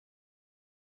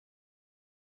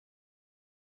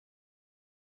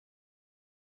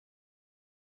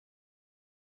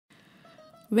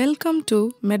Welcome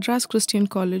to Madras Christian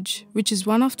College, which is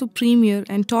one of the premier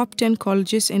and top 10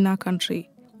 colleges in our country.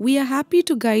 We are happy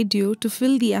to guide you to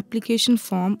fill the application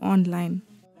form online.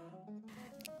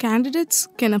 Candidates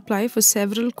can apply for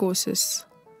several courses.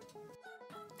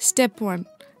 Step 1.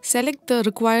 Select the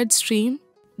required stream,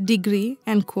 degree,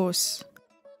 and course.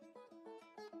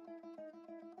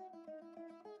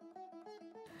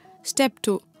 Step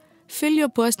 2. Fill your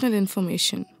personal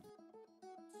information.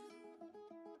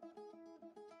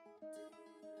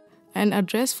 An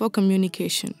address for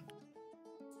communication.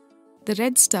 The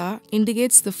red star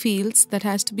indicates the fields that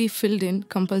has to be filled in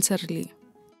compulsorily.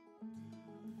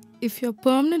 If your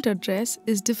permanent address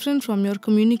is different from your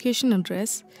communication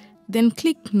address, then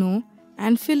click No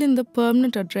and fill in the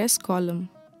permanent address column.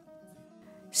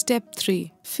 Step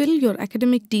 3. Fill your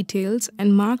academic details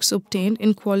and marks obtained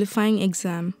in qualifying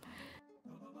exam.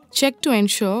 Check to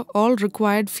ensure all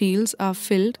required fields are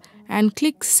filled and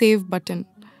click Save button.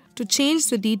 To change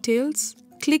the details,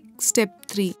 click Step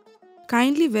 3.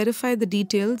 Kindly verify the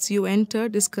details you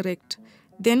entered is correct.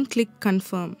 Then click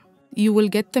Confirm. You will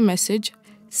get the message,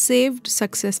 Saved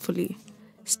successfully.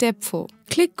 Step 4.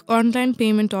 Click Online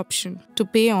Payment option to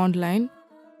pay online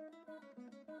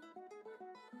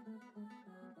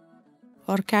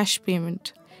or cash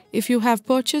payment. If you have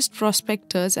purchased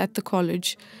prospectus at the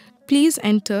college, please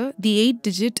enter the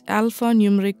 8-digit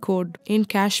alphanumeric code in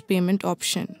cash payment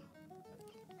option.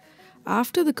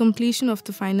 After the completion of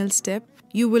the final step,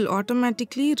 you will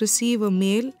automatically receive a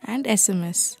mail and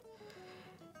SMS.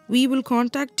 We will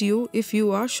contact you if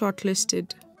you are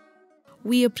shortlisted.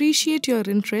 We appreciate your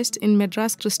interest in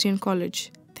Madras Christian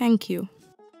College. Thank you.